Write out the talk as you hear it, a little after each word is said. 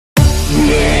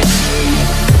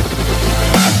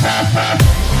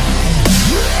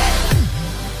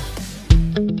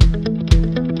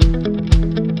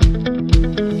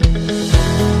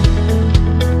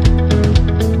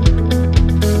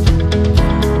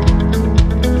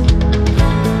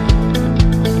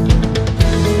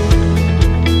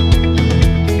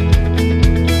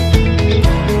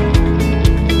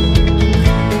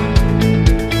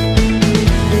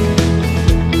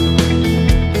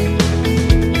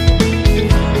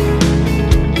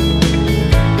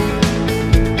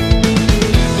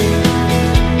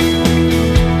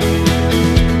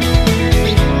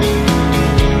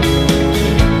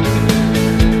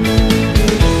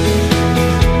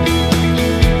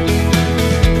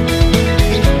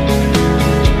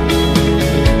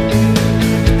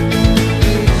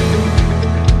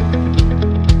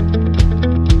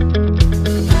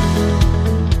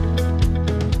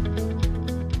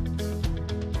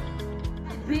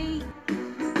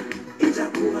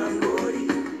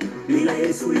Bila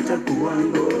Yesu itakuwa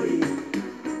ngori,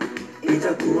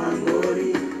 itakuwa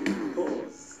ngori.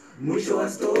 Mwisho wa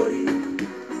story,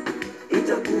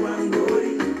 itakuwa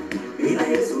ngori. Bila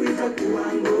Yesu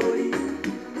itakuwa ngori,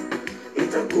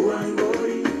 itakuwa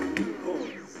ngori.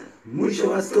 Mwisho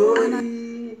wa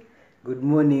story. Good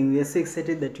morning. We are so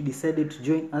excited that you decided to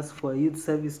join us for a youth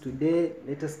service today.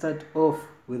 Let us start off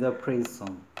with a praise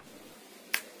song.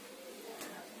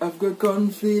 I've got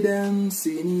confidence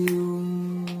in you,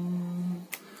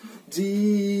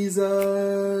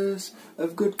 Jesus.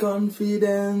 I've got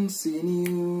confidence in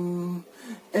you,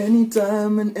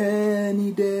 anytime and any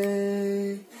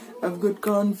day. I've got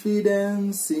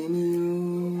confidence in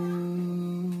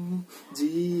you,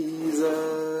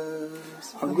 Jesus.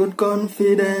 I've got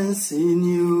confidence in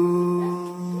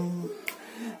you,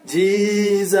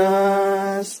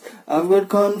 Jesus. I've got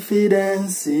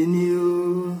confidence in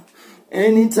you,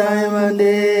 anytime and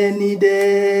any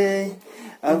day.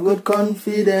 I've got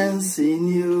confidence in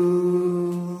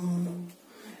you,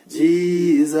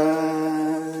 Jesus.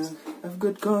 I've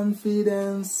got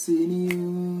confidence in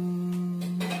you,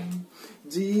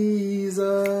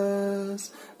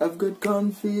 Jesus. I've got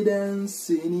confidence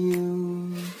in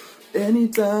you,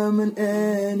 anytime and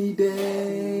any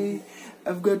day.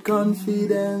 I've got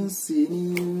confidence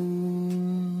in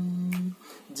you,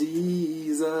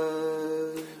 Jesus.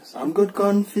 I've got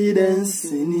confidence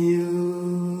in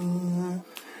you,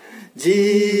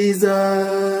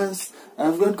 Jesus.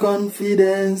 I've got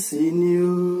confidence in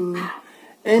you,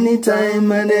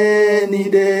 anytime and any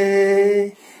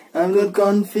day. I've got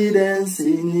confidence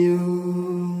in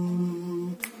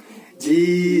you,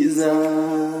 Jesus.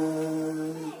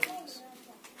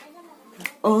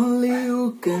 Only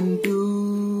you can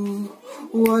do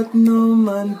what no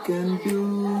man can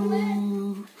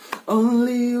do.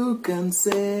 Only you can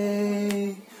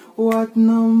say what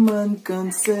no man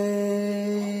can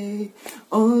say.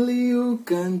 Only you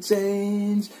can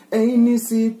change any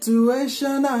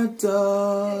situation at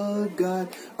all, God.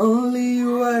 Only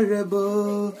you are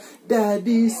able,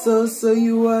 Daddy, so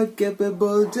you are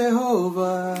capable,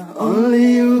 Jehovah.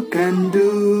 Only you can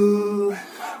do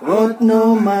what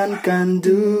no man can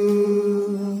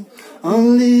do.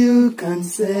 Only you can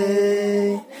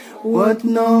say what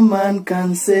no man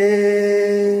can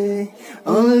say.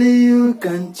 Only you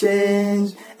can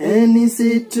change any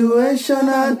situation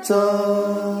at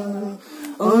all.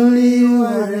 Only you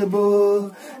are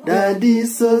able, Daddy,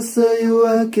 so you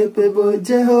are capable,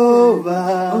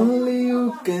 Jehovah. Only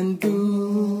you can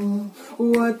do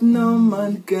what no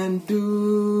man can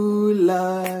do,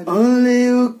 Lord. Only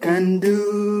you can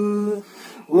do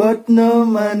what no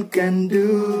man can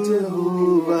do,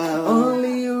 Jehovah.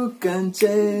 Only you can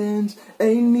change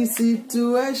any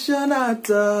situation at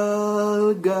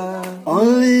all, God.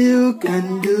 Only you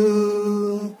can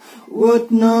do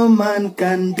what no man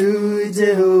can do,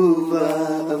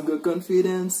 Jehovah. I've got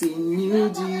confidence in you,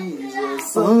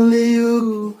 Jesus. Only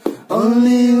you,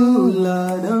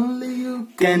 Lord. Only you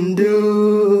can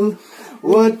do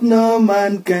what no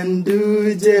man can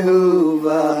do,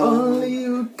 Jehovah. Only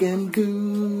you can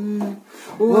do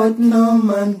what no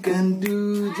man can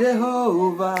do,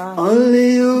 Jehovah.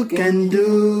 Only you can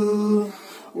do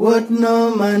what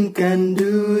no man can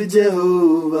do,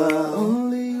 Jehovah.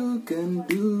 Only you can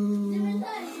do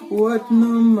what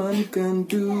no man can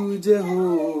do,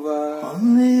 Jehovah.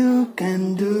 Only you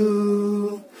can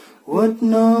do what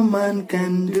no man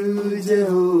can do,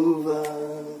 Jehovah.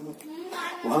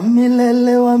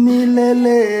 Wamilele,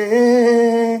 wamilele,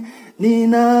 ni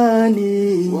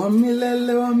nani?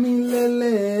 Wamilele,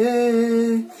 wamilele,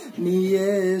 ni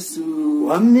Yesu.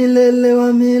 Wamilele,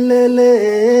 wamilele,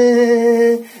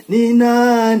 ni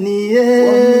nani?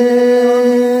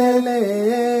 Wamilele,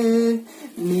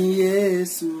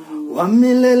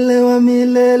 wa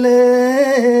milele,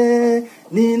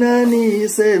 ni nani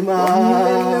sema?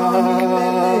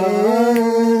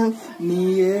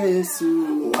 Ni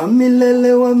Yesu. Wa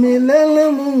milele,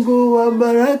 Mungu wa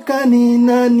baraka, ni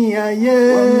nani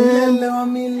aye? Wa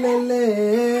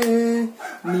milele,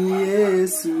 ni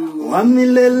Yesu. Wa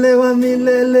milele,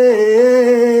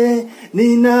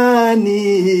 ni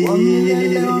nani? Wa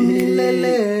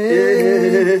milele,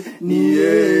 ni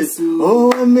Yesu. Oh,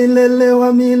 wa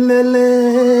milele,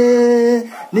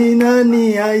 ni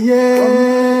nani aye?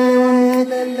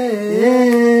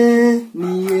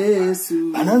 Ni Yesu.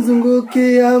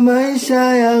 Anazungukia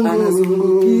maisha yangu,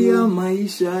 anazungukia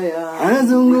maisha yangu,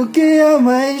 anazungukia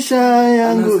maisha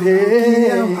yangu,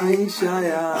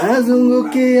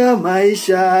 anazungukia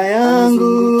maisha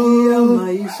yangu,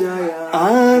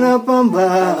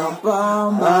 anapamba,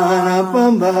 anapamba,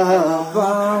 anapamba,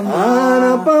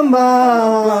 anapamba,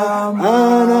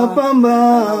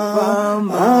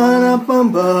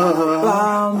 anapamba,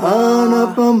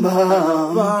 anapamba,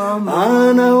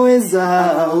 anaweza,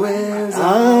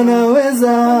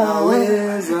 anaweza,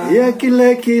 ya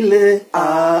kile,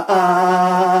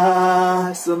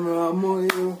 samra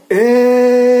moyo.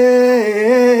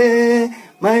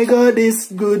 My God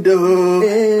is good, oh.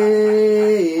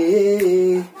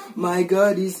 My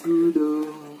God is good, oh.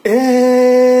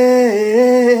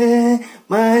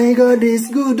 My God is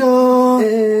good, oh.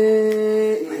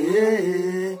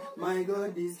 My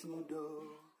God is good,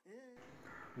 oh.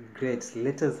 Great.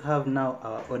 Let us have now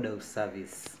our order of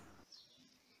service.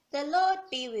 The Lord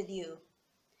be with you.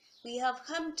 We have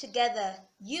come together,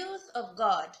 youth of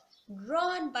God,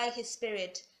 drawn by his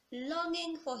Spirit,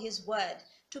 longing for his word,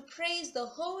 to praise the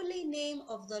holy name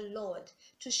of the Lord,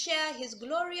 to share his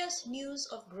glorious news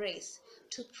of grace,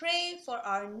 to pray for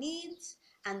our needs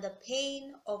and the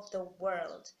pain of the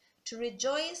world, to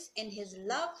rejoice in his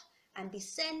love and be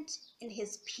sent in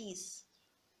his peace.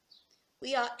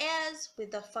 We are heirs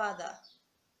with the Father,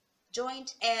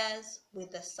 joint heirs with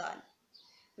the Son.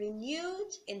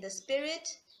 Renewed in the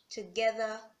Spirit,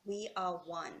 together we are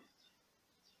one.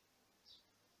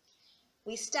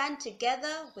 We stand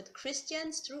together with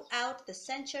Christians throughout the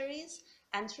centuries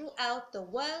and throughout the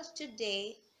world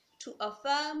today to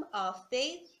affirm our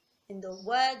faith in the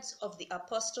words of the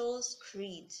Apostles'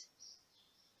 Creed.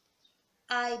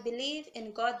 I believe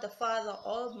in God the Father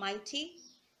Almighty,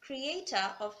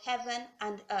 creator of heaven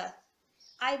and earth.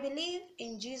 I believe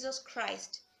in Jesus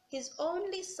Christ, his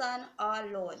only Son, our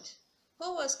Lord,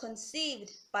 who was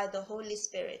conceived by the Holy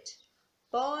Spirit,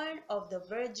 born of the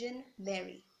Virgin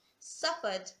Mary,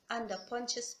 suffered under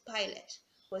Pontius Pilate,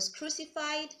 was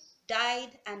crucified,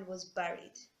 died, and was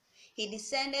buried. He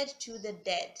descended to the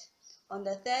dead. On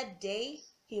the third day,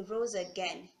 he rose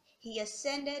again. He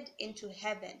ascended into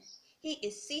heaven. He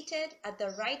is seated at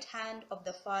the right hand of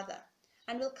the Father,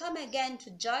 and will come again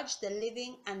to judge the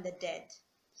living and the dead.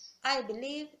 I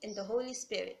believe in the Holy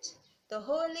Spirit, the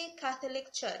Holy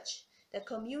Catholic Church, the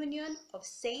communion of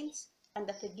saints, and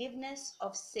the forgiveness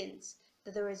of sins,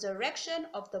 the resurrection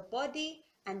of the body,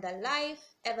 and the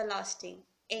life everlasting.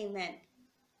 Amen.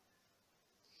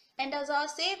 And as our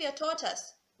Savior taught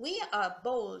us, we are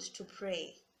bold to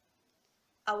pray.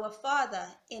 Our Father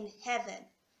in heaven,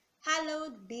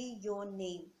 hallowed be your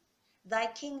name. Thy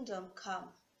kingdom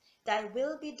come. Thy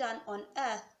will be done on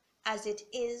earth as it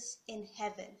is in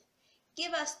heaven.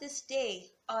 Give us this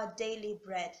day our daily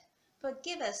bread.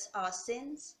 Forgive us our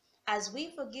sins, as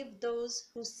we forgive those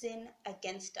who sin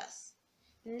against us.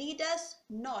 Lead us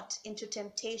not into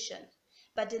temptation,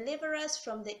 but deliver us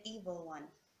from the evil one.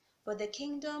 For the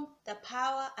kingdom, the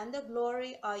power, and the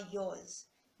glory are yours,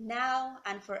 now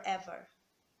and forever.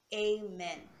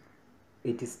 Amen.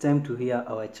 It is time to hear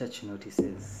our church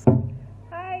notices.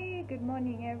 Hi, good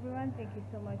morning everyone. Thank you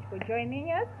so much for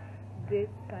joining us this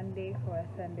Sunday for a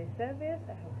Sunday service.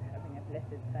 I hope you're having a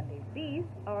blessed Sunday. These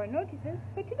are our notices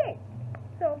for today.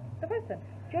 So, the first one,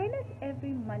 join us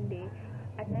every Monday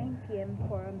at 9 p.m.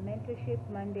 for our Mentorship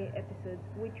Monday episodes,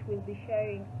 which will be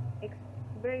sharing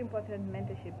very important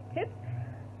mentorship tips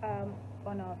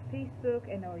on our Facebook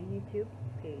and our YouTube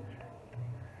page.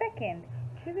 Second,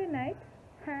 Trivia Night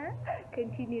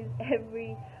continues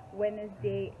every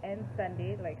Wednesday and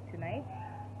Sunday, like tonight,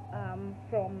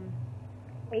 from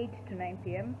 8 to 9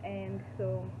 p.m. And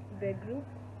so the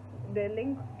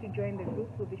link to join the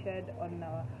group will be shared on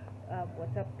our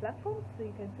WhatsApp platform, so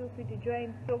you can feel free to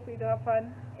join, feel free to have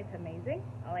fun. It's amazing,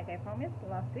 like I promised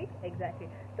last week. Exactly.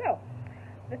 So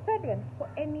the third one, for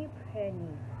any prayer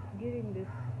needs during this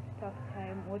tough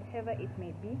time, whatever it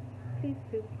may be, please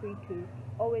feel free to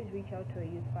always reach out to our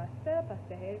youth pastor,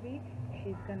 Pastor Harry.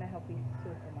 She's gonna help you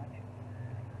so much.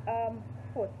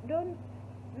 Fourth, don't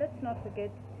let's not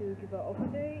forget to give our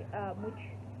offertory, which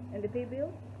and the pay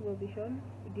bill will be shown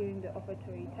during the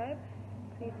offertory time.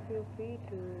 Please feel free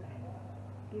to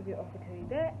give your offertory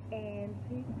there, and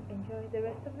please enjoy the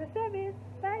rest of the service.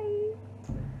 Bye.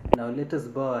 Now let us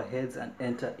bow our heads and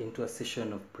enter into a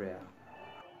session of prayer.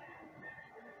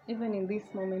 Even in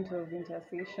this moment of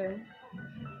intercession,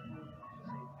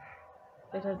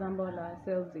 let us humble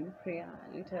ourselves in prayer.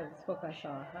 Let us focus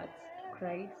our hearts to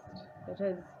Christ. Let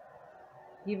us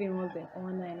give Him all the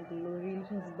honor and glory.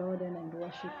 Let us bow down and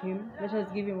worship Him. Let us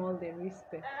give Him all the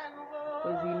respect,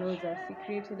 because He knows us. He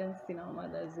created us in our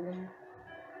mother's womb.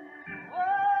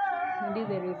 Indeed,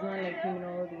 there is none like Him in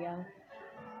all the earth.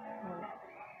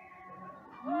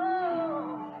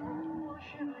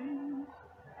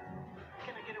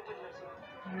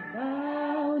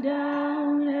 Bow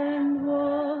down and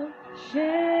worship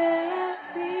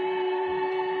Thee.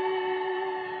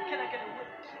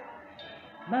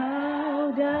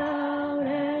 Bow down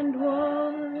and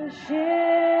worship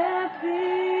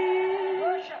Thee.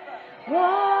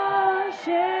 Worship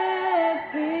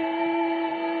Thee.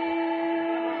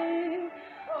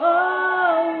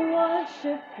 Oh,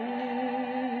 worship Thee.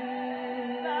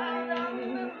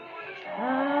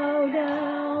 Bow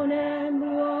down and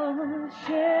worship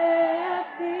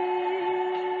Thee.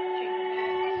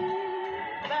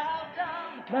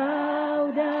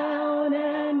 Bow down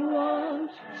and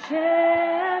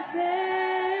worship Thee.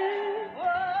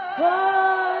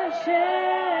 Worship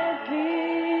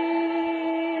Thee.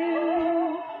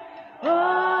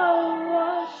 Oh,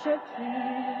 worship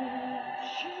Thee.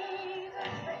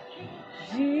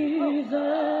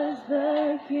 Jesus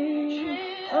the King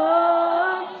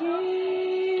of Kings.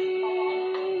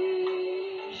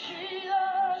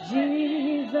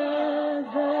 Jesus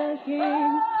the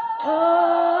King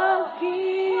of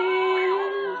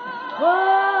Kings.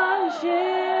 Worship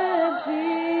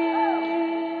Thee.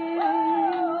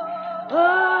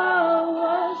 Oh,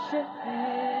 worship Thee.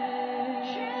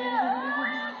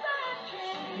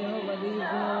 Jehovah, there is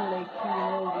none like You in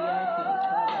all the earth, my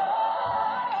Father.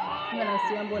 Even as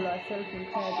we humble ourselves in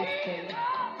prayer this time,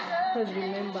 please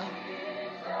remember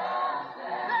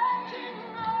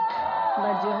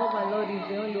that Jehovah Lord is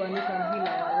the only one who can heal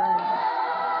our land,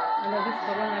 and that this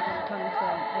corona can come to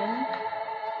an end.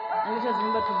 And let us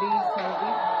remember today's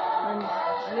service, and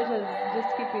let us just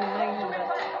keep in mind that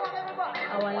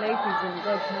our life is in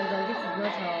God's hands, and this is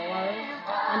not our world,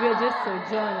 and we are just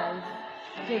sojourners.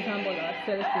 Let us humble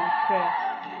ourselves in prayer.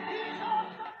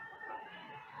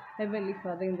 Heavenly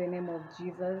Father, in the name of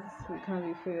Jesus, we come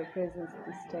before Your presence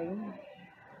this time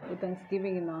with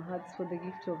thanksgiving in our hearts for the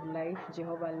gift of life,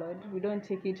 Jehovah Lord. We don't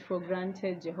take it for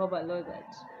granted, Jehovah Lord,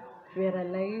 that we are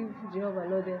alive, Jehovah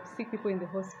Lord. There are sick people in the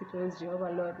hospitals,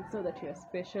 Jehovah Lord. It's not that we are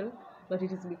special, but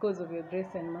it is because of Your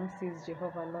grace and mercies,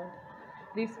 Jehovah Lord.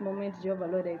 This moment, Jehovah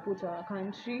Lord, I put our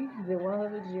country, the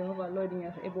world, Jehovah Lord, in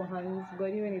Your able hands. God,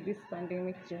 even in this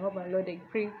pandemic, Jehovah Lord, I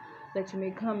pray that You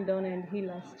may come down and heal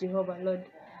us, Jehovah Lord.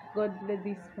 God, let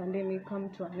this pandemic come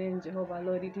to an end, Jehovah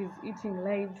Lord. It is eating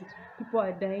lives. People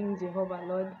are dying, Jehovah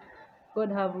Lord. God,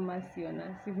 have mercy on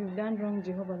us. If we've done wrong,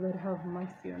 Jehovah Lord, have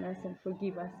mercy on us and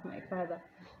forgive us, my Father.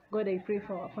 God, I pray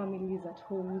for our families at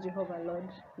home, Jehovah Lord.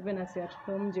 Even as we're at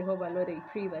home, Jehovah Lord, I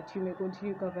pray that You may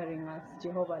continue covering us,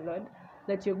 Jehovah Lord.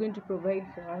 That You're going to provide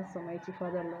for us, Almighty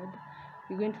Father, Lord.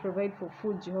 You're going to provide for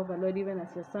food, Jehovah Lord, even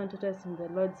as Your Son taught us in the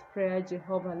Lord's Prayer,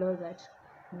 Jehovah Lord, that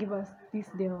give us this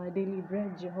day our daily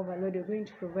bread, Jehovah Lord. You're going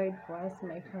to provide for us,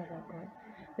 my Father, God.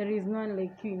 There is none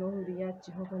like You in all the earth,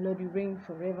 Jehovah Lord. You reign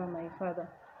forever, my Father.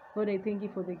 Lord, I thank You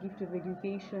for the gift of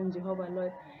education, Jehovah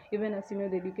Lord. Even as You know,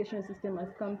 the education system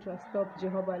has come to a stop,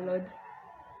 Jehovah Lord.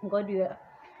 God,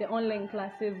 the online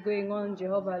classes going on,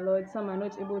 Jehovah Lord, some are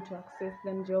not able to access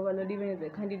them, Jehovah Lord. Even the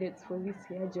candidates for this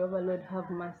year, Jehovah Lord, have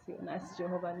mercy on us,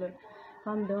 Jehovah Lord.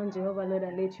 Come down, Jehovah Lord,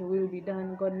 and let Your will be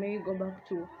done. God, may You go back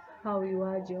to how You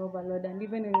are, Jehovah Lord. And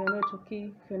even when You're not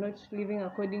okay, if You're not living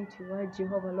according to Your word,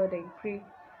 Jehovah Lord, I pray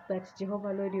that,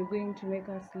 Jehovah Lord, You're going to make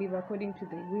us live according to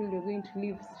the will. You're going to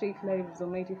live straight lives,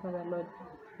 Almighty Father, Lord.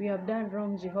 We have done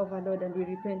wrong, Jehovah Lord, and we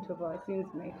repent of our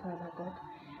sins, my Father, God.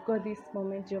 God, this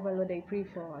moment, Jehovah Lord, I pray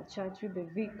for our church, with the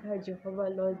vicar, Jehovah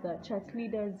Lord, the church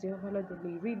leaders, Jehovah Lord, the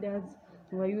lay readers,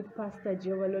 our youth pastor,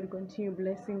 Jehovah Lord. Continue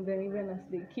blessing them, even as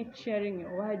they keep sharing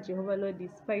Your word, Jehovah Lord.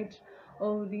 Despite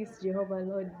all this, Jehovah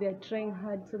Lord, they're trying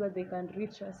hard so that they can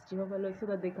reach us, Jehovah Lord, so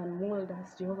that they can mold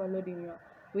us, Jehovah Lord, in Your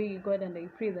way, God. And I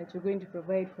pray that You're going to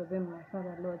provide for them, my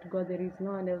Father, Lord. God, there is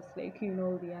no one else like You in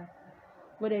all the earth.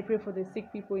 God, I pray for the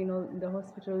sick people in the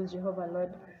hospitals, Jehovah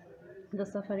Lord, the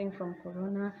suffering from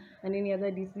corona and any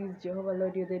other disease, Jehovah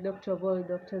Lord. You're the doctor of all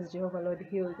doctors, Jehovah Lord.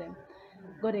 Heal them.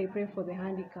 God, I pray for the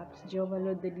handicapped, Jehovah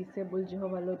Lord, the disabled,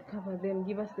 Jehovah Lord, cover them.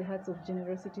 Give us the hearts of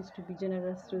generosity to be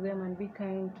generous to them and be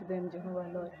kind to them, Jehovah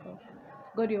Lord.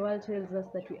 God, your word tells us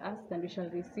that we ask and we shall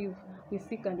receive, we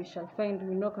seek and we shall find,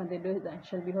 we knock on the door and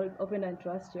shall be opened unto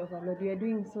us, Jehovah Lord. We are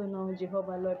doing so now,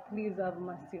 Jehovah Lord. Please have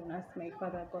mercy on us, my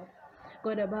Father God.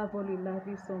 God, above all, we love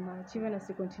you so much. Even as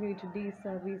we continue to do this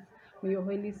service, may your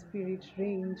Holy Spirit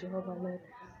reign, Jehovah Lord.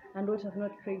 And what I've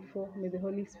not prayed for, may the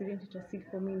Holy Spirit intercede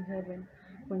for me in heaven.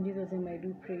 In Jesus' name I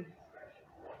do pray.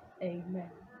 Amen.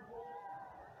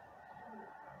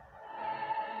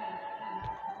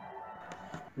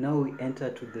 Now we enter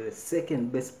to the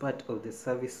second best part of the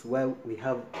service, where we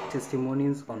have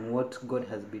testimonies on what God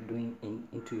has been doing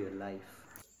into your life.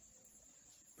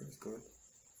 Praise God.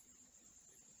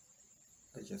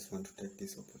 I just want to take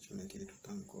this opportunity to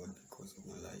thank God because of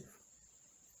my life.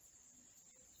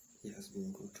 He has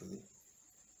been good to me.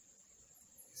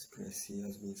 His grace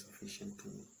has been sufficient to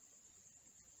me.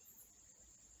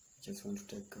 I just want to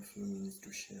take a few minutes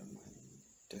to share my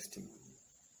testimony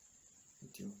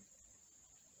with you,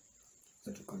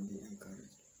 so that you can be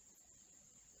encouraged.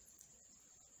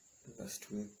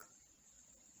 Last week,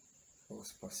 I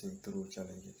was passing through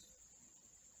challenges.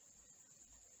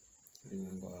 I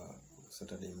remember on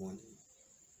Saturday morning,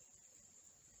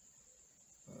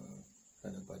 I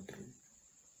had a bad dream.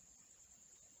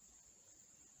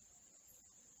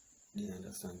 Didn't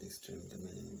understand this dream, the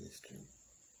meaning of this dream,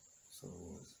 so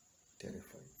I was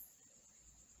terrified.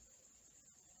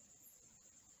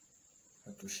 I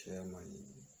had to share my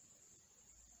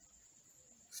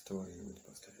story with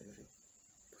Pastor Harry.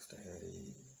 Pastor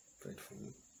Harry prayed for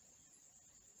me.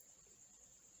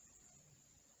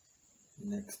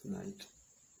 Next night,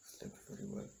 I slept very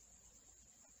well.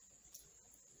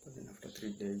 But then after 3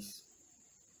 days,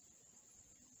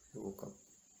 I woke up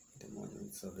in the morning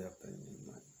with severe pain in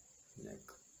my neck.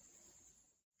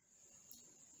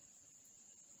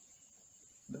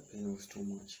 The pain was too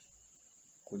much.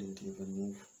 Couldn't even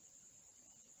move.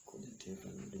 Couldn't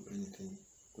even do anything.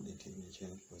 Couldn't even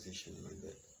change position in my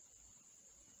bed.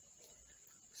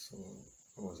 So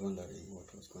I was wondering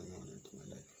what was going on with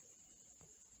my life.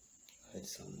 I had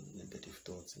some negative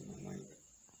thoughts in my mind.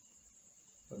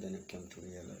 But then I came to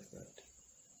realize that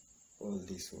all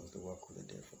this was the work of the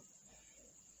devil.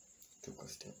 I took a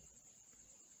step.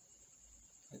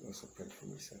 I also prayed for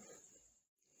myself.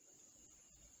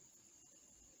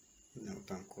 Now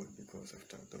thank God, because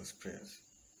after those prayers,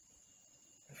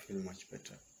 I feel much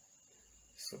better.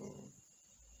 So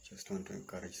just want to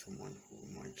encourage someone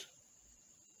who might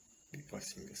be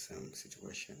passing the same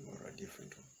situation or a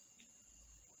different one.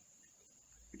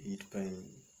 Be it pain,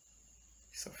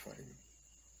 suffering,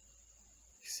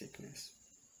 sickness,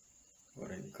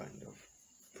 or any kind of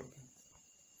problem.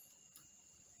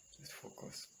 Just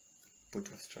focus. Put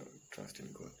your trust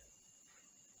in God.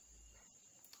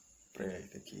 Prayer is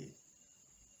the key.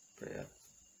 Prayer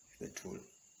is the tool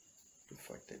to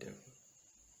fight the devil.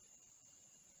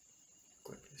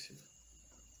 God bless you.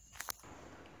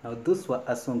 Now those were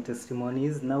awesome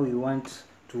testimonies. Now we want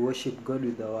to worship God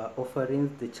with our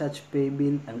offerings. The church pay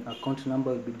bill and account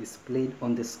number will be displayed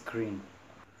on the screen.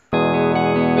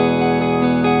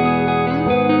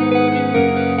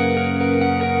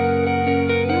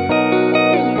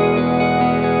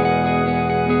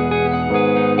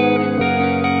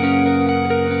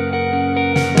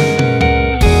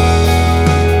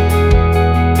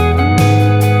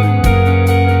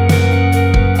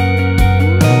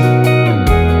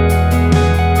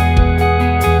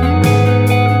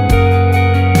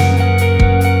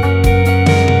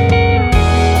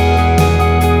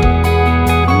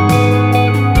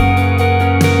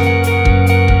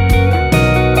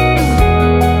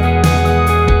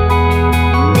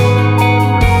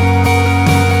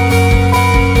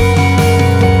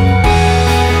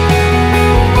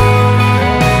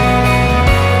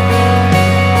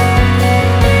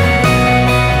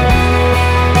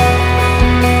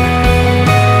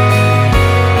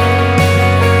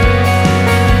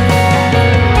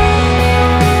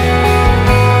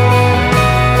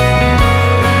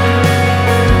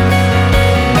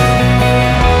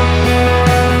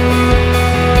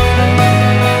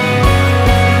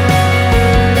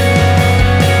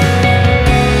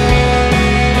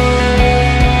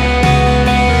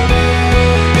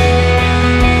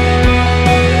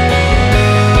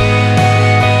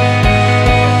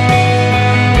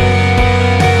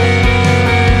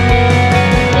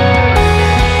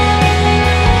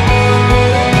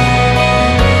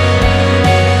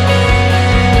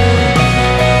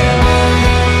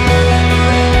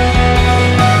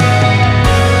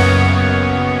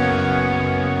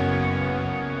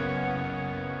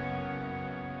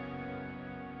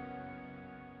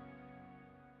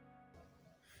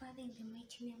 Father, in the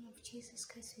mighty name of Jesus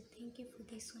Christ, we thank you for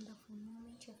this wonderful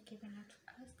moment you have given unto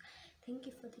us. Thank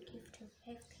you for the gift of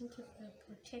life. Thank you for the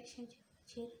protection, Jehovah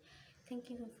Jireh.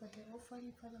 Thank you for the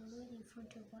offering, Father Lord, in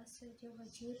front of us, Jehovah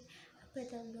Jireh. I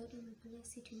pray that, Lord, you may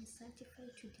bless it and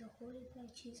sanctify it with your holy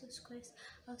blood, Jesus Christ.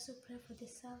 I also pray for the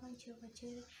servant, Jehovah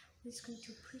Jireh, who is going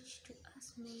to preach to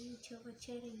us. May you, Jehovah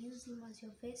Jireh, use him as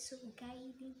your vessel,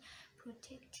 guide him,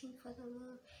 protect him, Father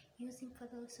Lord. Use him,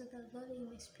 Father, so that, Lord, you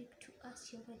may speak to us,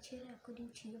 Jehovah Jireh, according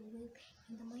to your will.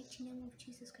 In the mighty name of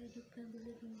Jesus Christ, we pray,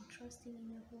 believing and trusting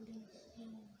in your holy name.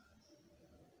 Amen.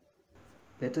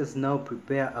 Let us now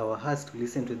prepare our hearts to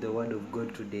listen to the word of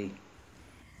God today.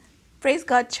 Praise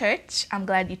God, church. I'm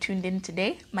glad you tuned in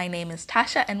today. My name is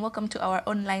Tasha, and welcome to our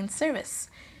online service.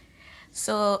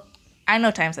 So, I know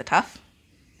times are tough.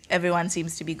 Everyone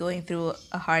seems to be going through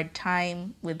a hard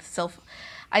time with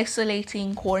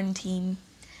self-isolating, quarantine,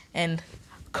 and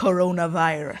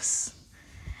coronavirus.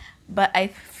 But I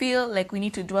feel like we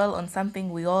need to dwell on something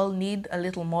we all need a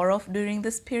little more of during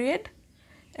this period.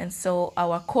 And so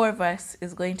our core verse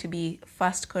is going to be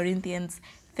 1 Corinthians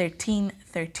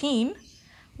 13:13,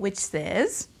 which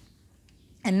says,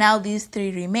 "And now these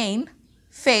three remain,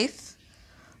 faith,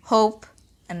 hope,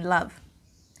 and love.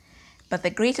 But the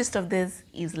greatest of these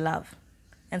is love."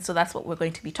 And so that's what we're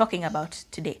going to be talking about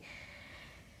today.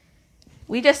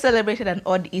 We just celebrated an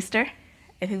odd Easter.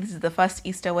 I think this is the first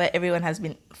Easter where everyone has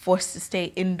been forced to stay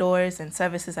indoors and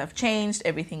services have changed.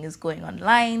 Everything is going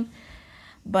online.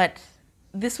 But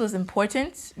this was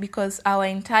important because our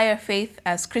entire faith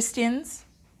as Christians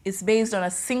is based on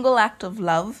a single act of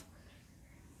love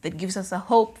that gives us a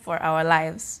hope for our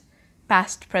lives,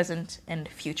 past, present, and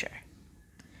future.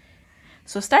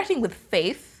 So starting with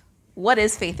faith, what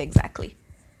is faith exactly?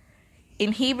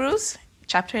 In Hebrews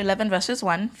chapter 11 verses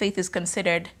 1, faith is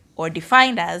considered or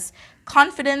defined as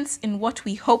confidence in what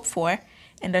we hope for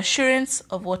and assurance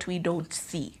of what we don't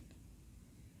see.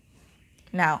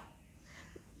 Now,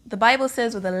 the Bible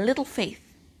says with a little faith,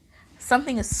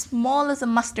 something as small as a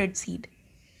mustard seed,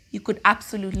 you could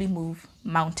absolutely move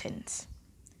mountains.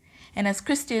 And as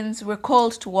Christians, we're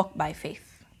called to walk by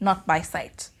faith, not by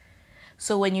sight.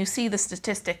 So when you see the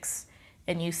statistics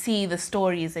and you see the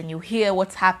stories and you hear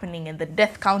what's happening and the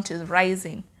death count is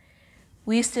rising,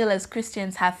 we still as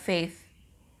Christians have faith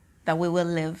that we will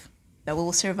live, that we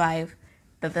will survive,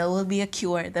 that there will be a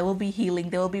cure, there will be healing,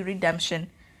 there will be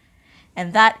redemption.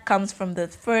 And that comes from the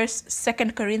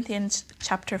 2 Corinthians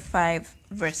chapter 5,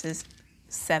 verses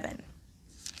 7.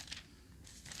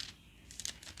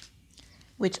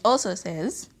 Which also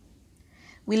says,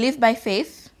 "We live by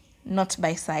faith, not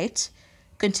by sight."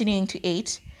 Continuing to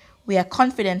 8, "We are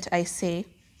confident, I say,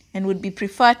 and would be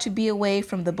preferred to be away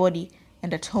from the body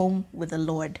and at home with the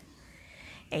Lord."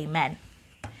 Amen.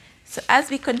 So as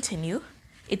we continue,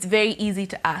 it's very easy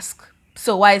to ask,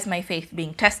 so why is my faith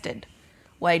being tested?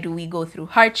 Why do we go through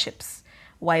hardships?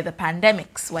 Why the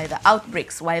pandemics? Why the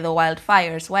outbreaks? Why the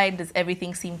wildfires? Why does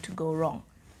everything seem to go wrong?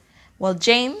 Well,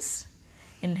 James,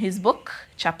 in his book,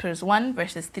 chapters 1,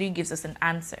 verses 3, gives us an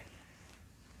answer.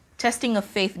 Testing of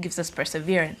faith gives us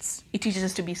perseverance. It teaches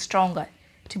us to be stronger,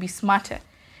 to be smarter,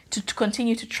 to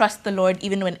continue to trust the Lord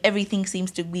even when everything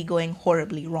seems to be going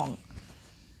horribly wrong.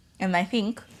 And I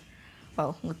think,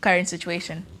 well, in the current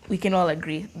situation, we can all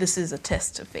agree this is a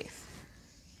test of faith.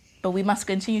 But we must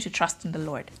continue to trust in the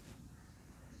Lord.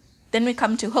 Then we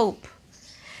come to hope.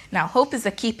 Now, hope is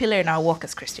a key pillar in our walk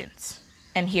as Christians.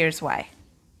 And here's why.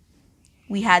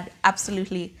 We had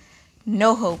absolutely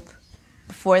no hope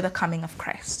before the coming of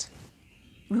Christ.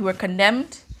 We were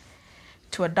condemned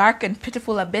to a dark and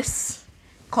pitiful abyss.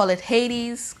 Call it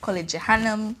Hades, call it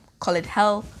Jehannam, call it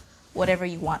hell, whatever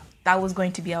you want. That was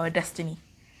going to be our destiny.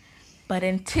 But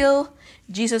until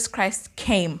Jesus Christ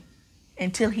came,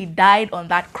 until he died on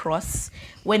that cross,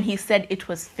 when he said it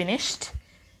was finished,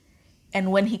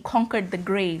 and when he conquered the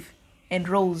grave and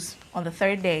rose on the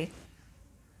third day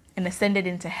and ascended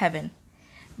into heaven,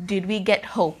 did we get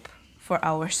hope for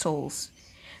our souls.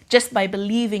 Just by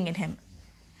believing in him,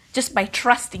 just by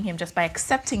trusting him, just by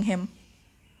accepting him,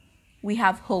 we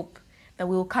have hope that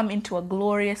we will come into a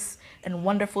glorious and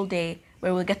wonderful day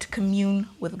where we'll get to commune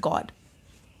with God.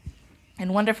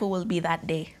 And wonderful will be that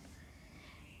day.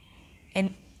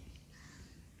 And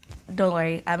don't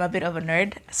worry, I'm a bit of a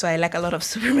nerd, so I like a lot of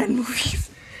Superman movies.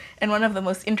 And one of the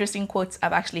most interesting quotes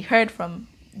I've actually heard from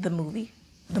the movie,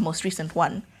 the most recent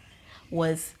one,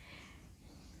 was,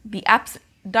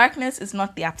 darkness is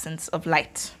not the absence of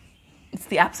light. It's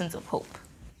the absence of hope.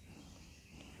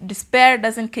 Despair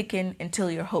doesn't kick in until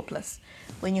you're hopeless.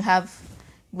 When you have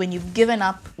when you've given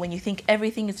up, when you think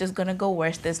everything is just going to go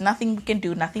worse, there's nothing we can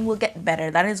do, nothing will get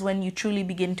better, that is when you truly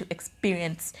begin to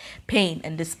experience pain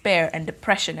and despair and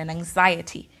depression and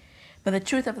anxiety. But the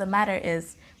truth of the matter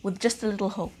is, with just a little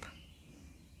hope,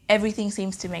 everything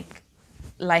seems to make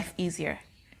life easier.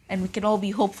 And we can all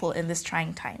be hopeful in these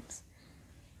trying times.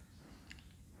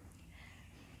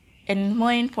 And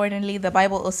more importantly, the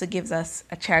Bible also gives us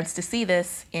a chance to see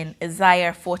this in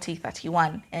Isaiah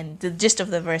 40:31. And the gist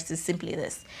of the verse is simply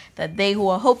this, that they who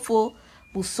are hopeful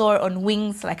will soar on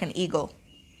wings like an eagle.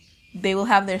 They will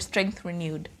have their strength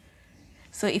renewed.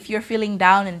 So if you're feeling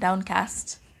down and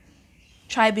downcast,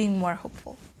 try being more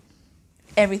hopeful.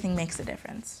 Everything makes a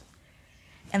difference.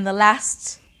 And the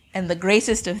last and the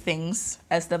greatest of things,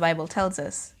 as the Bible tells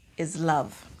us, is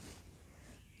love.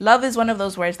 Love is one of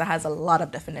those words that has a lot of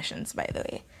definitions, by the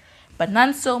way, but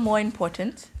none so more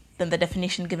important than the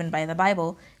definition given by the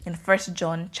Bible in 1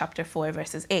 John chapter 4,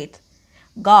 verses 8.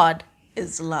 God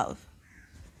is love.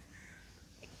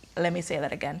 Let me say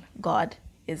that again. God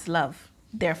is love.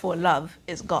 Therefore, love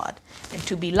is God. And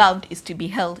to be loved is to be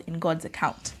held in God's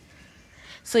account.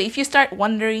 So if you start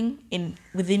wondering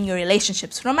within your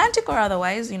relationships, romantic or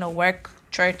otherwise, work,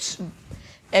 church,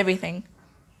 everything,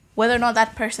 whether or not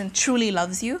that person truly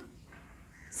loves you,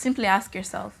 simply ask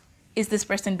yourself, is this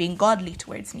person being godly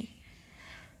towards me?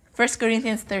 1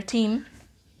 Corinthians 13,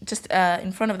 just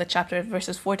in front of the chapter,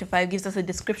 verses 4-5, gives us a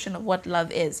description of what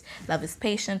love is. Love is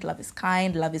patient, love is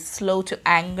kind, love is slow to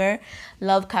anger.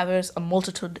 Love covers a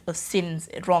multitude of sins,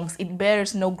 wrongs. It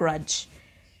bears no grudge.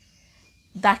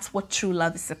 That's what true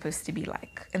love is supposed to be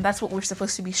like. And that's what we're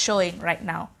supposed to be showing right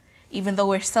now. Even though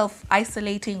we're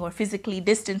self-isolating or physically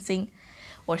distancing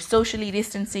or socially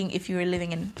distancing, if you're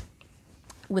living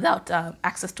without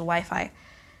access to Wi-Fi,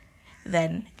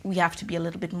 then we have to be a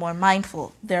little bit more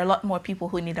mindful. There are a lot more people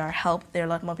who need our help. There are a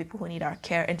lot more people who need our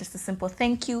care. And just a simple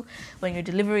thank you when your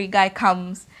delivery guy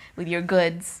comes with your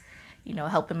goods,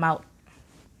 help him out.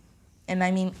 And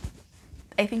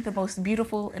I think the most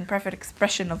beautiful and perfect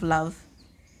expression of love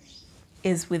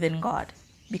is within God,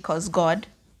 because God,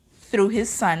 through his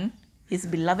Son, his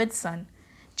beloved Son,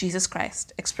 Jesus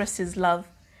Christ, expressed his love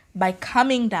by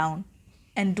coming down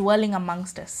and dwelling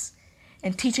amongst us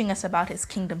and teaching us about his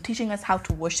kingdom, teaching us how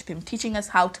to worship him, teaching us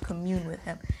how to commune with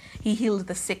him. He healed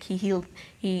the sick,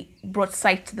 he brought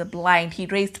sight to the blind, he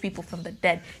raised people from the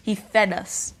dead, he fed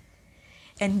us.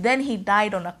 And then he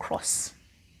died on a cross.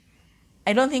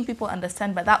 I don't think people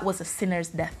understand, but that was a sinner's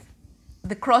death.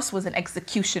 The cross was an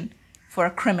execution for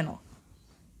a criminal,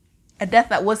 a death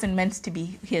that wasn't meant to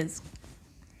be his,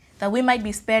 that we might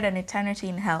be spared an eternity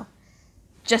in hell,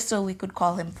 just so we could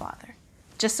call him Father,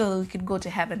 just so we could go to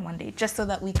heaven one day, just so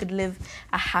that we could live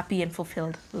a happy and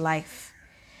fulfilled life.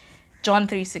 John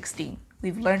 3:16.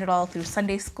 We've learned it all through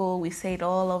Sunday school. We say it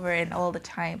all over and all the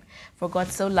time. For God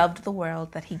so loved the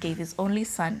world that he gave his only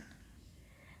Son,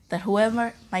 that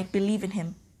whoever might believe in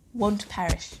him won't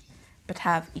perish, but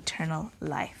have eternal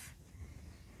life.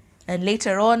 And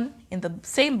later on, in the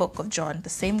same book of John, the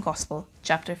same gospel,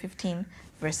 chapter 15,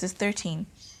 verses 13,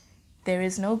 there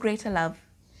is no greater love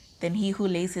than he who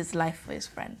lays his life for his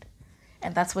friend.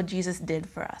 And that's what Jesus did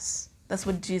for us. That's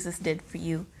what Jesus did for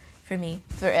you, for me,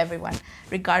 for everyone.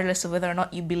 Regardless of whether or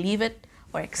not you believe it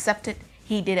or accept it,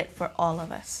 he did it for all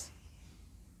of us.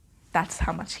 That's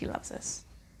how much he loves us.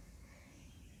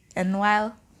 And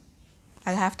while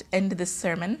I have to end this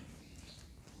sermon,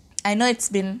 I know it's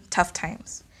been tough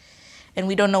times. And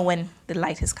we don't know when the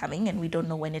light is coming, and we don't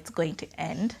know when it's going to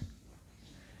end.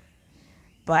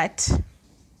 But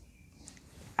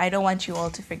I don't want you all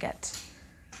to forget.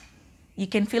 You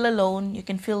can feel alone, you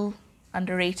can feel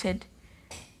underrated,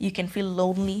 you can feel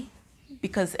lonely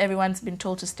because everyone's been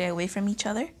told to stay away from each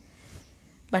other.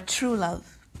 But true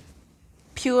love,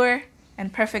 pure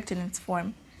and perfect in its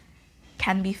form,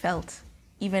 can be felt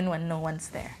even when no one's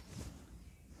there.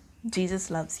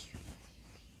 Jesus loves you.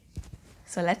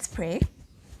 So let's pray.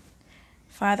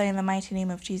 Father, in the mighty name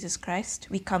of Jesus Christ,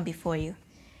 we come before you,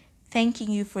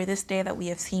 thanking you for this day that we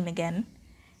have seen again,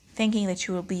 thanking that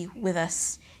you will be with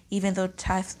us. Even though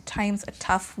times are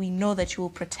tough, we know that you will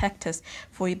protect us,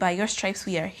 for by your stripes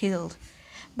we are healed.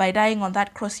 By dying on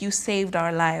that cross, you saved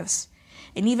our lives.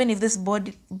 And even if this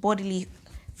bodily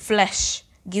flesh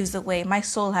gives away, my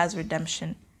soul has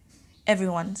redemption.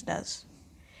 Everyone's does.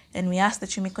 And we ask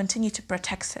that you may continue to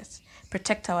protect us,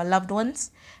 protect our loved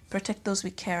ones, protect those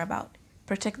we care about,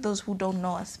 protect those who don't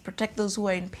know us, protect those who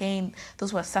are in pain,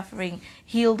 those who are suffering,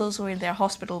 heal those who are in their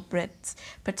hospital beds,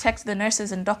 protect the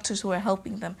nurses and doctors who are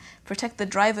helping them, protect the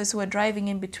drivers who are driving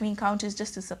in between counties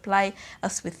just to supply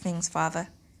us with things, Father.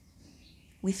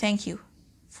 We thank you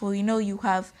For we know you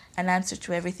have an answer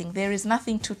to everything. There is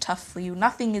nothing too tough for you.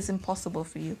 Nothing is impossible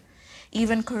for you.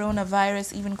 Even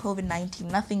coronavirus, even COVID-19,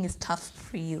 nothing is tough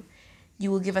for you. You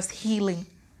will give us healing,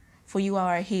 for you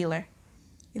are our healer.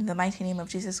 In the mighty name of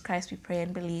Jesus Christ, we pray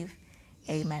and believe.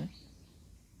 Amen.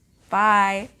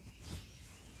 Bye.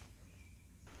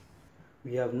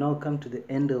 We have now come to the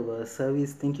end of our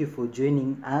service. Thank you for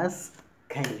joining us.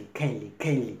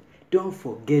 Kindly, don't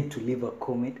forget to leave a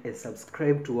comment and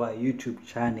subscribe to our YouTube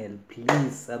channel.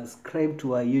 Please subscribe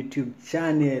to our YouTube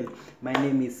channel. My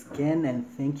name is Ken, and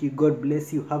thank you. God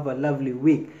bless you. Have a lovely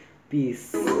week.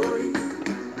 Peace.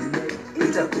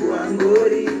 Itakuwa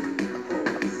ngori,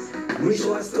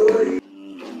 mwisho wa story.